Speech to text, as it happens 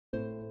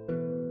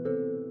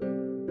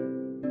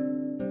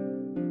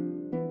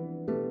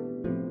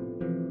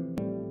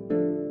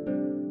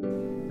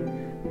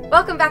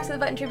Welcome back to the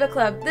Button Tree Book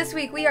Club. This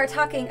week we are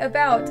talking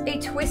about A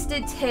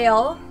Twisted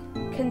Tale,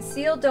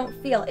 Conceal, Don't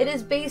Feel. It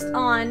is based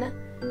on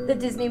the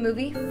Disney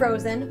movie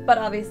Frozen, but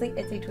obviously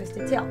it's a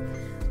twisted tale.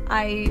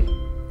 I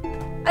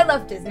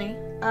love Disney.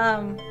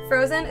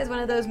 Frozen is one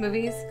of those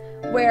movies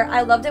where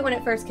I loved it when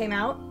it first came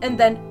out, and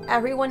then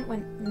everyone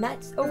went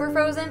nuts over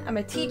Frozen. I'm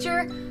a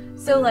teacher,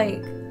 so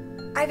like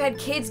I've had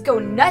kids go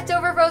nuts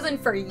over Frozen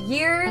for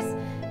years,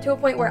 to a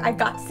point where I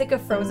got sick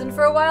of Frozen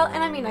for a while.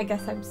 And I mean, I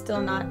guess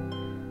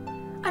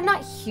I'm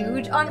not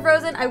huge on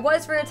Frozen. I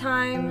was for a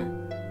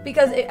time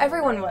because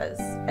everyone was.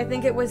 I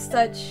think it was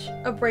such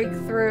a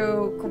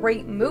breakthrough,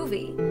 great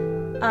movie.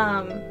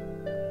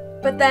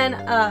 But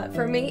then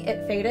for me,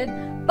 it faded.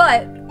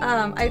 But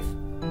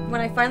when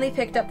I finally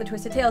picked up the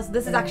Twisted Tales,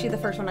 this is actually the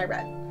first one I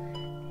read,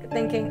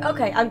 thinking,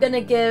 okay, I'm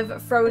gonna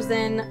give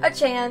Frozen a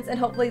chance, and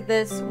hopefully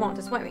this won't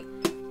disappoint me.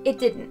 It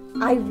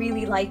didn't. I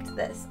really liked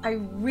this. I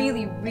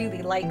really,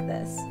 really liked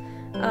this.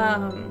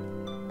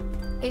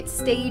 It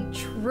stayed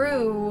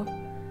true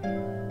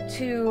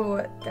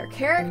to their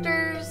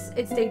characters.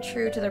 It stayed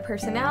true to their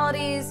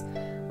personalities.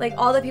 Like,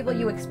 all the people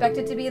you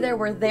expected to be there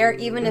were there,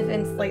 even if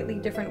in slightly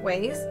different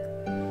ways.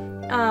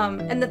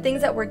 And the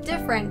things that were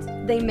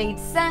different, they made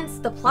sense.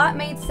 The plot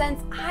made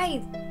sense.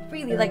 I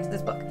really liked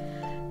this book.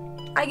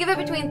 I give it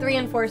between 3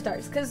 and 4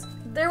 stars, because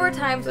there were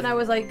times when I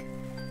was like,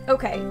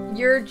 okay,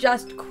 you're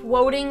just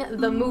quoting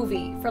the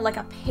movie for like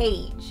a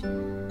page,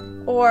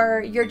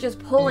 or you're just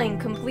pulling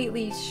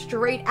completely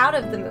straight out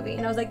of the movie,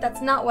 and I was like,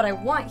 that's not what I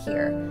want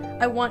here.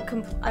 I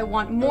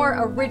want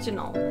more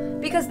original,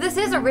 because this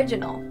is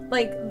original.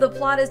 Like, the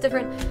plot is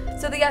different.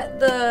 So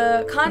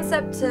the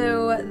concept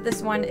to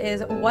this one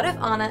is, what if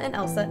Anna and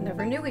Elsa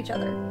never knew each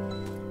other?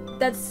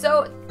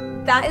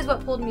 That is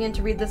what pulled me in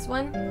to read this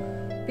one,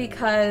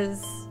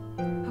 because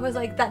I was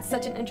like, that's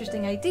such an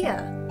interesting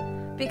idea.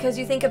 Because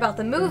you think about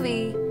the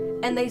movie,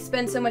 and they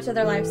spend so much of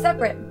their lives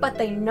separate, but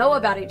they know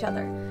about each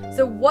other.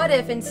 So what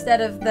if,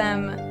 instead of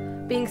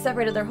them being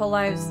separated their whole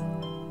lives,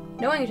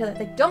 knowing each other,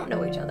 they don't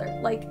know each other?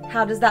 Like,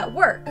 how does that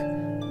work?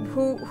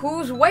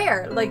 Who's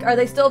where? Like, are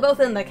they still both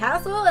in the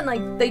castle, and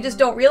like they just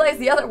don't realize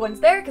the other one's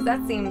there? Because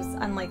that seems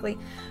unlikely.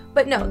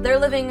 But no, they're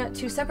living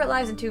 2 separate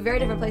lives in 2 very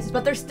different places,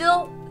 but they're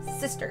still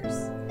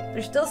sisters.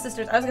 They're still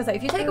sisters. I was gonna say,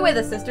 if you take away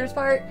the sisters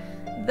part,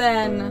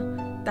 then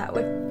that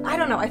would, I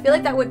don't know, I feel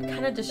like that would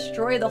kind of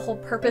destroy the whole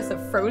purpose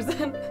of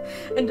Frozen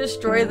and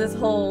destroy this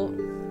whole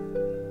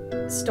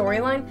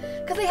storyline,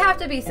 because they have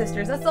to be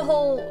sisters. That's the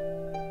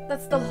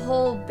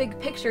whole big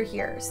picture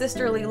here.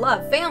 Sisterly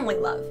love, family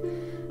love.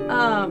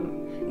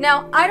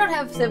 Now, I don't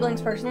have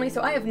siblings personally,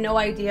 so I have no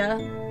idea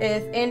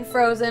if in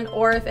Frozen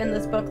or if in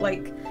this book,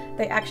 like,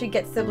 they actually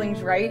get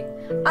siblings right.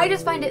 I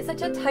just find it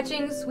such a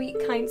touching, sweet,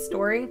 kind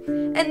story,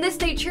 and this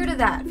stayed true to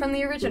that from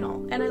the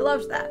original, and I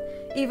loved that.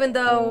 Even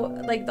though,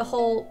 like, the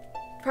whole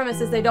premise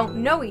is they don't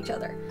know each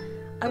other.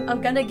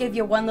 I'm gonna give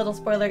you one little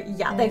spoiler.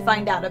 Yeah, they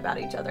find out about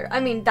each other. I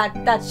mean,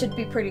 that should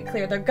be pretty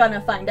clear. They're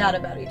gonna find out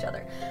about each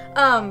other.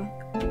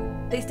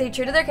 They stay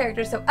true to their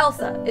characters, so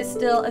Elsa is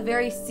still a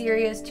very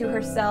serious to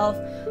herself,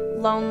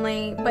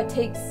 lonely, but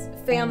takes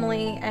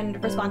family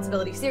and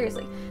responsibility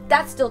seriously.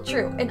 That's still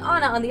true. And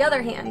Anna, on the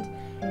other hand,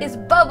 is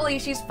bubbly,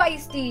 she's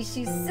feisty,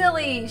 she's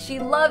silly, she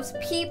loves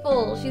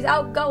people, she's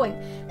outgoing.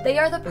 They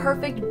are the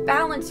perfect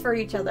balance for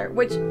each other,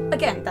 which,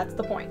 again, that's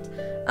the point.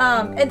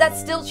 And that's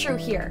still true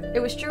here. It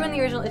was true in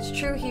the original, it's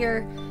true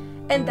here,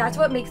 and that's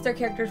what makes their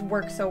characters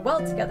work so well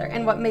together,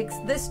 and what makes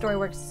this story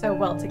work so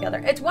well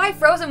together. It's why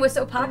Frozen was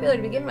so popular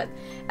to begin with.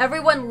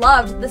 Everyone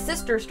loved the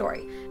sister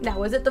story. Now,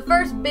 was it the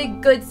first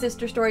big, good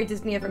sister story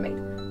Disney ever made?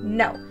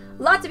 No.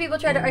 Lots of people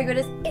try to argue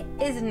it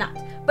is not,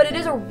 but it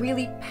is a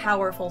really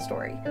powerful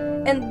story,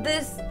 and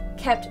this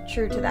kept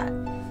true to that.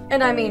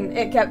 And I mean,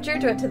 it kept true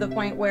to it to the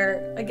point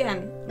where,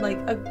 again, like,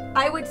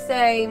 I would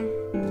say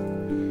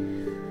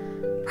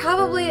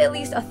probably at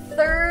least a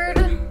third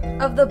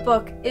of the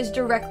book is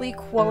directly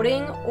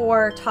quoting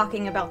or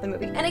talking about the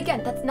movie. And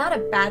again, that's not a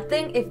bad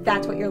thing if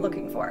that's what you're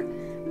looking for.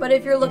 But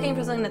if you're looking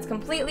for something that's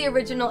completely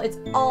original, it's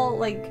all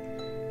like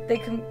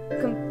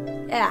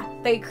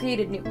they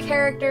created new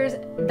characters.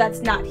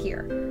 That's not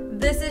here.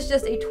 This is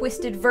just a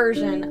twisted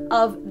version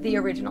of the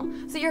original.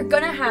 So you're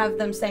gonna have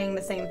them saying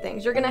the same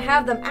things. You're gonna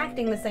have them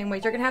acting the same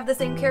ways. You're gonna have the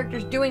same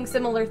characters doing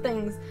similar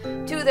things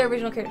to their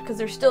original character, because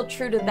they're still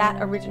true to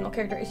that original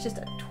character. It's just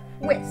a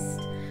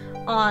twist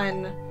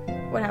on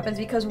what happens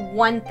because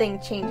one thing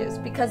changes.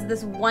 Because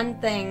this one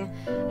thing,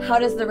 how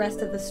does the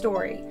rest of the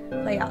story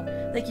play out?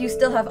 Like, you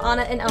still have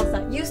Anna and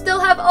Elsa. You still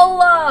have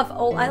Olaf!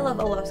 Oh, I love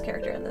Olaf's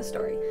character in this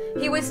story.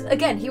 He was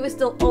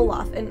still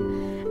Olaf,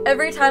 and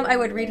every time I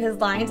would read his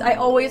lines, I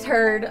always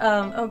heard,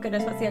 oh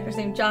goodness, what's the actor's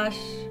name? Josh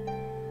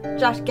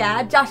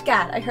Gad? Josh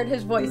Gad. I heard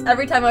his voice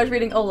every time I was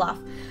reading Olaf.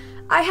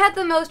 I had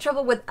the most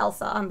trouble with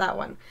Elsa on that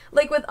one.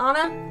 Like, with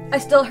Anna, I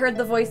still heard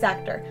the voice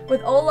actor.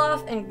 With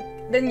Olaf, and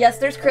then yes,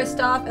 there's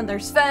Kristoff, and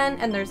there's Sven,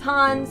 and there's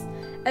Hans,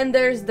 and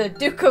there's the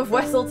Duke of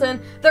Wesselton.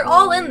 They're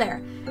all in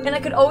there, and I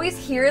could always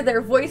hear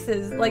their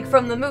voices, like,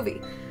 from the movie.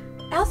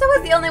 Elsa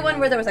was the only one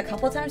where there was a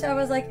couple times I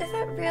was like, is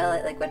that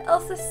really, like, would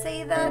Elsa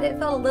say that? It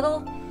felt a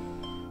little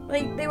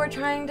like they were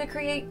trying to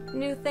create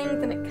new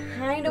things and it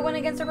kind of went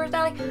against her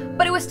personality,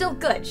 but it was still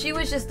good. She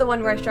was just the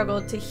one where I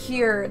struggled to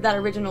hear that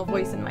original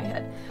voice in my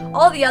head.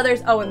 All the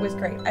others, oh, it was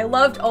great. I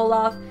loved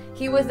Olaf.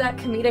 He was that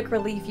comedic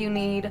relief you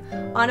need.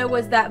 Anna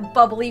was that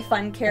bubbly,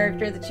 fun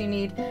character that you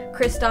need.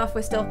 Kristoff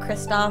was still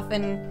Kristoff,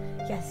 and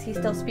yes, he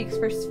still speaks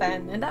for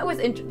Sven, and that was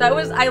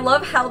I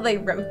love how they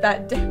wrote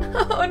that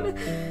down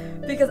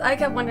because I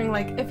kept wondering,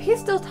 like, if he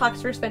still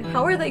talks for Sven,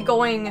 how are they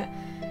going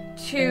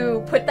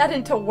to put that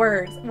into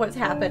words, what's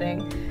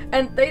happening?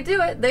 And they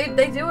do it. They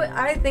do it.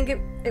 I think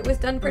it was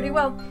done pretty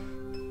well.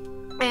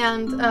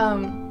 And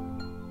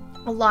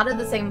a lot of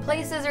the same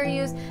places are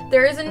used.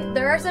 There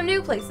are some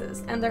new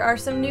places, and there are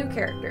some new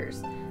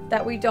characters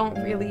that we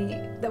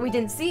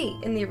didn't see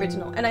in the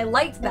original, and I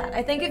liked that.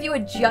 I think if you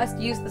had just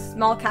used the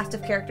small cast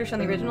of characters from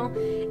the original,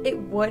 it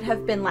would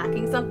have been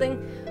lacking something.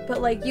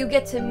 But like, you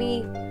get to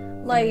meet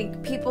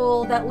like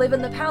people that live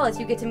in the palace.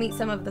 You get to meet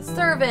some of the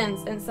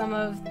servants and some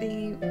of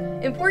the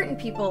important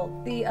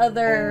people. The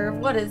other,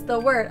 what is the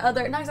word?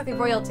 Other, not exactly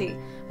royalty,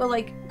 but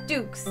like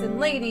dukes and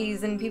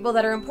ladies and people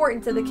that are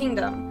important to the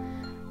kingdom.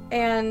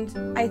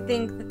 And I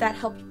think that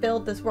helped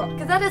build this world,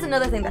 because that is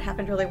another thing that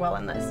happened really well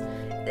in this.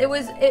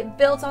 It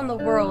built on the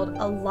world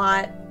a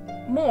lot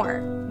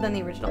more than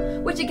the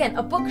original, which again,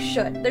 a book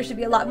should. There should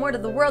be a lot more to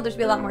the world. There should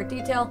be a lot more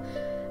detail,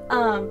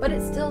 but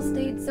it still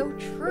stayed so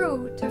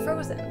true to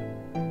Frozen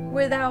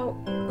without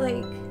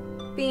like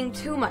being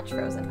too much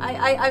Frozen.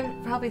 I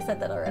probably said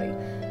that already,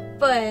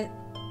 but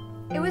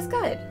it was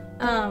good.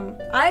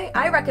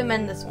 I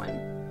recommend this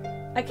one.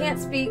 I can't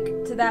speak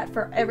to that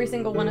for every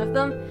single one of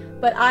them,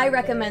 but I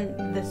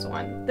recommend this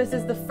one. This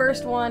is the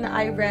first one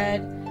I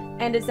read,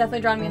 and it's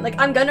definitely drawn me in. Like,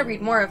 I'm gonna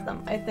read more of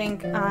them. I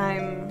think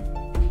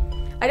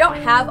I don't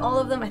have all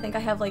of them. I think I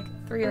have like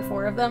 3 or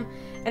 4 of them,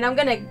 and I'm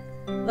gonna,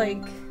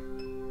 like,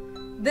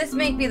 this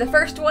might be the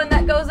first one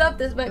that goes up,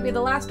 this might be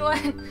the last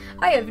one.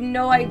 I have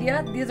no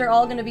idea. These are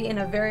all gonna be in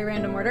a very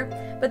random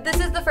order, but this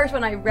is the first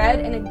one I read,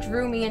 and it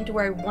drew me into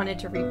where I wanted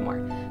to read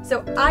more.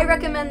 So I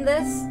recommend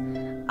this.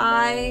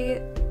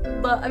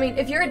 I mean,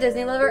 if you're a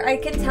Disney lover, I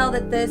can tell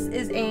that this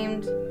is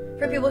aimed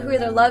for people who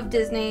either love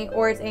Disney,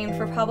 or it's aimed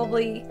for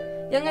probably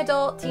young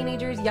adult,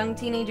 teenagers, young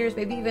teenagers,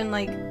 maybe even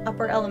like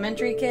upper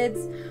elementary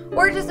kids,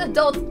 or just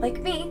adults like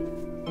me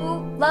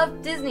who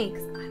love Disney,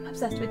 because I'm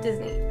obsessed with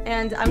Disney.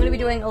 And I'm going to be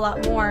doing a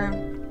lot more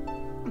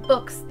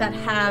books that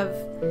have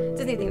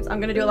Disney themes. I'm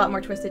going to do a lot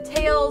more Twisted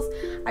Tales.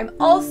 I'm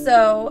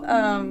also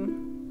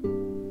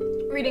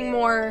reading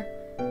more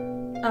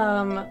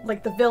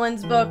like the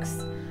villains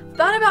books.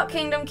 Thought about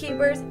Kingdom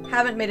Keepers,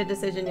 haven't made a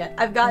decision yet.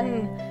 I've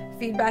gotten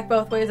feedback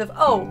both ways of,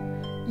 oh,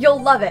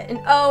 you'll love it, and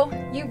oh,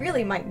 you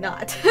really might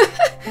not.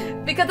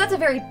 Because that's a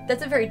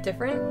very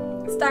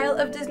different style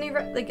of Disney.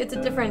 Like, it's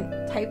a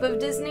different type of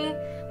Disney.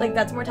 Like,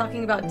 that's more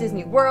talking about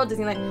Disney World,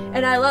 Disneyland,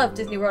 and I love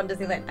Disney World and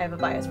Disneyland. I have a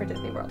bias for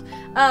Disney World.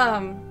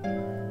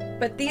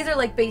 But these are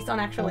like based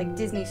on actual like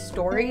Disney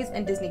stories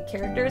and Disney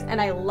characters,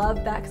 and I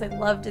love that because I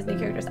love Disney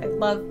characters. I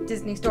love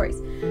Disney stories.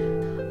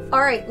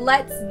 Alright,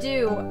 let's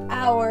do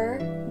our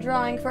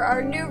drawing for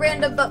our new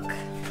random book.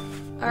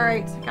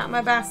 Alright, got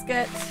my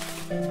basket.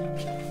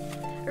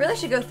 I really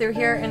should go through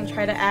here and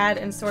try to add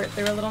and sort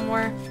through a little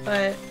more,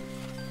 but...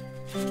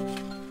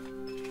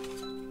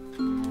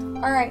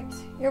 Alright,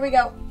 here we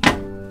go.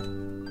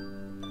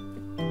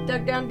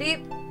 Dug down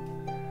deep.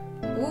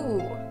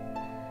 Ooh.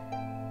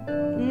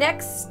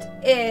 Next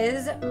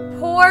is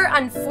Poor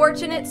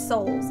Unfortunate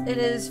Souls. It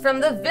is from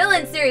the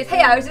Villain series.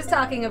 Hey, I was just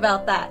talking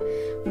about that.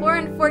 Poor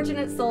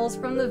Unfortunate Souls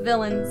from the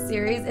Villain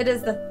series. It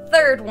is the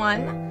 3rd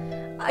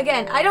one.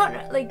 Again, I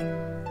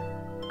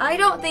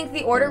don't think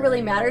the order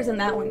really matters in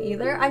that one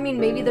either. I mean,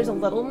 maybe there's a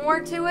little more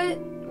to it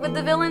with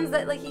the villains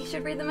that like you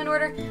should read them in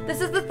order.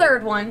 This is the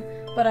 3rd one,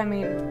 but I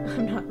mean,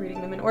 I'm not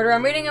reading them in order.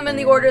 I'm reading them in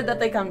the order that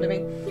they come to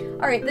me.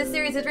 Alright, this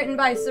series is written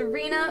by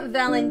Serena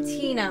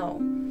Valentino.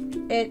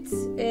 It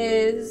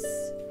is...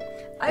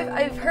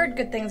 I've heard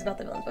good things about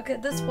the villains, but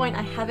at this point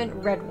I haven't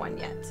read one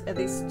yet, at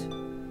least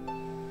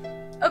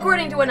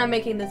according to when I'm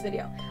making this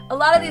video. A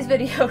lot of these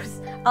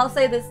videos, I'll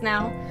say this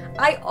now,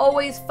 I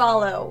always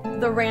follow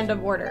the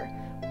random order,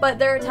 but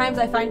there are times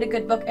I find a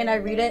good book and I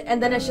read it,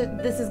 and then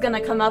this is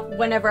gonna come up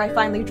whenever I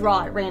finally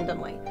draw it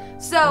randomly.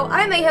 So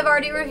I may have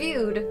already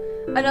reviewed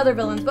another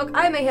villain's book.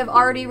 I may have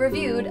already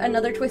reviewed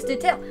another Twisted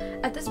Tale.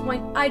 At this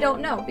point, I don't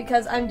know,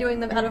 because I'm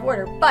doing them out of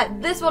order.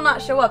 But this will not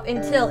show up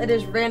until it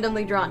is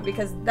randomly drawn,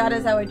 because that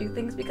is how I do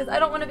things, because I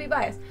don't want to be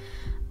biased.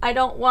 I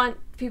don't want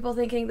people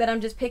thinking that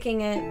I'm just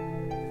picking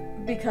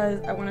it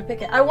because I want to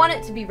pick it. I want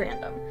it to be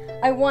random.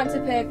 I want to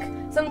pick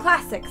some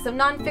classics, some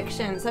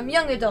nonfiction, some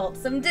young adult,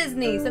 some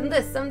Disney, some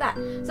this, some that.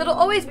 So it'll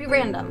always be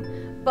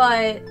random,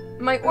 but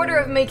my order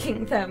of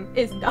making them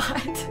is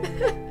not.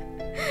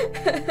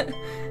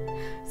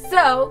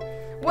 So,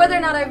 whether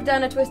or not I've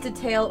done a Twisted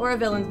Tale or a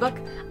villain's book,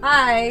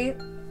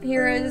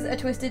 here is a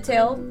Twisted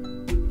Tale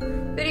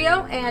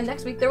video, and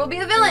next week there will be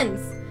a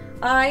villains.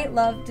 I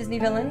love Disney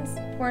villains.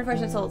 Poor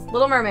Unfortunate Souls.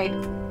 Little Mermaid.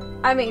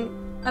 I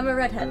mean, I'm a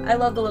redhead. I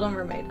love The Little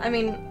Mermaid. I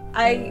mean,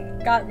 I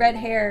got red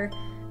hair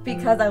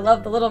because I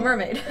love The Little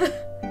Mermaid.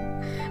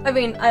 I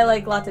mean, I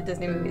like lots of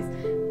Disney movies,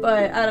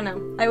 but I don't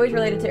know. I always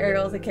related to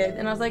Ariel as a kid,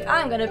 and I was like,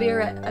 I'm gonna be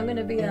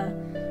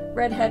a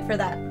redhead for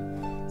that.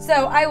 So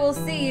I will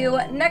see you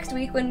next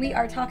week when we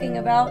are talking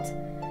about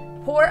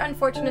Poor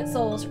Unfortunate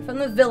Souls from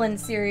the Villain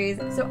series.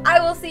 So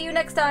I will see you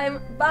next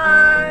time.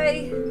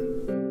 Bye!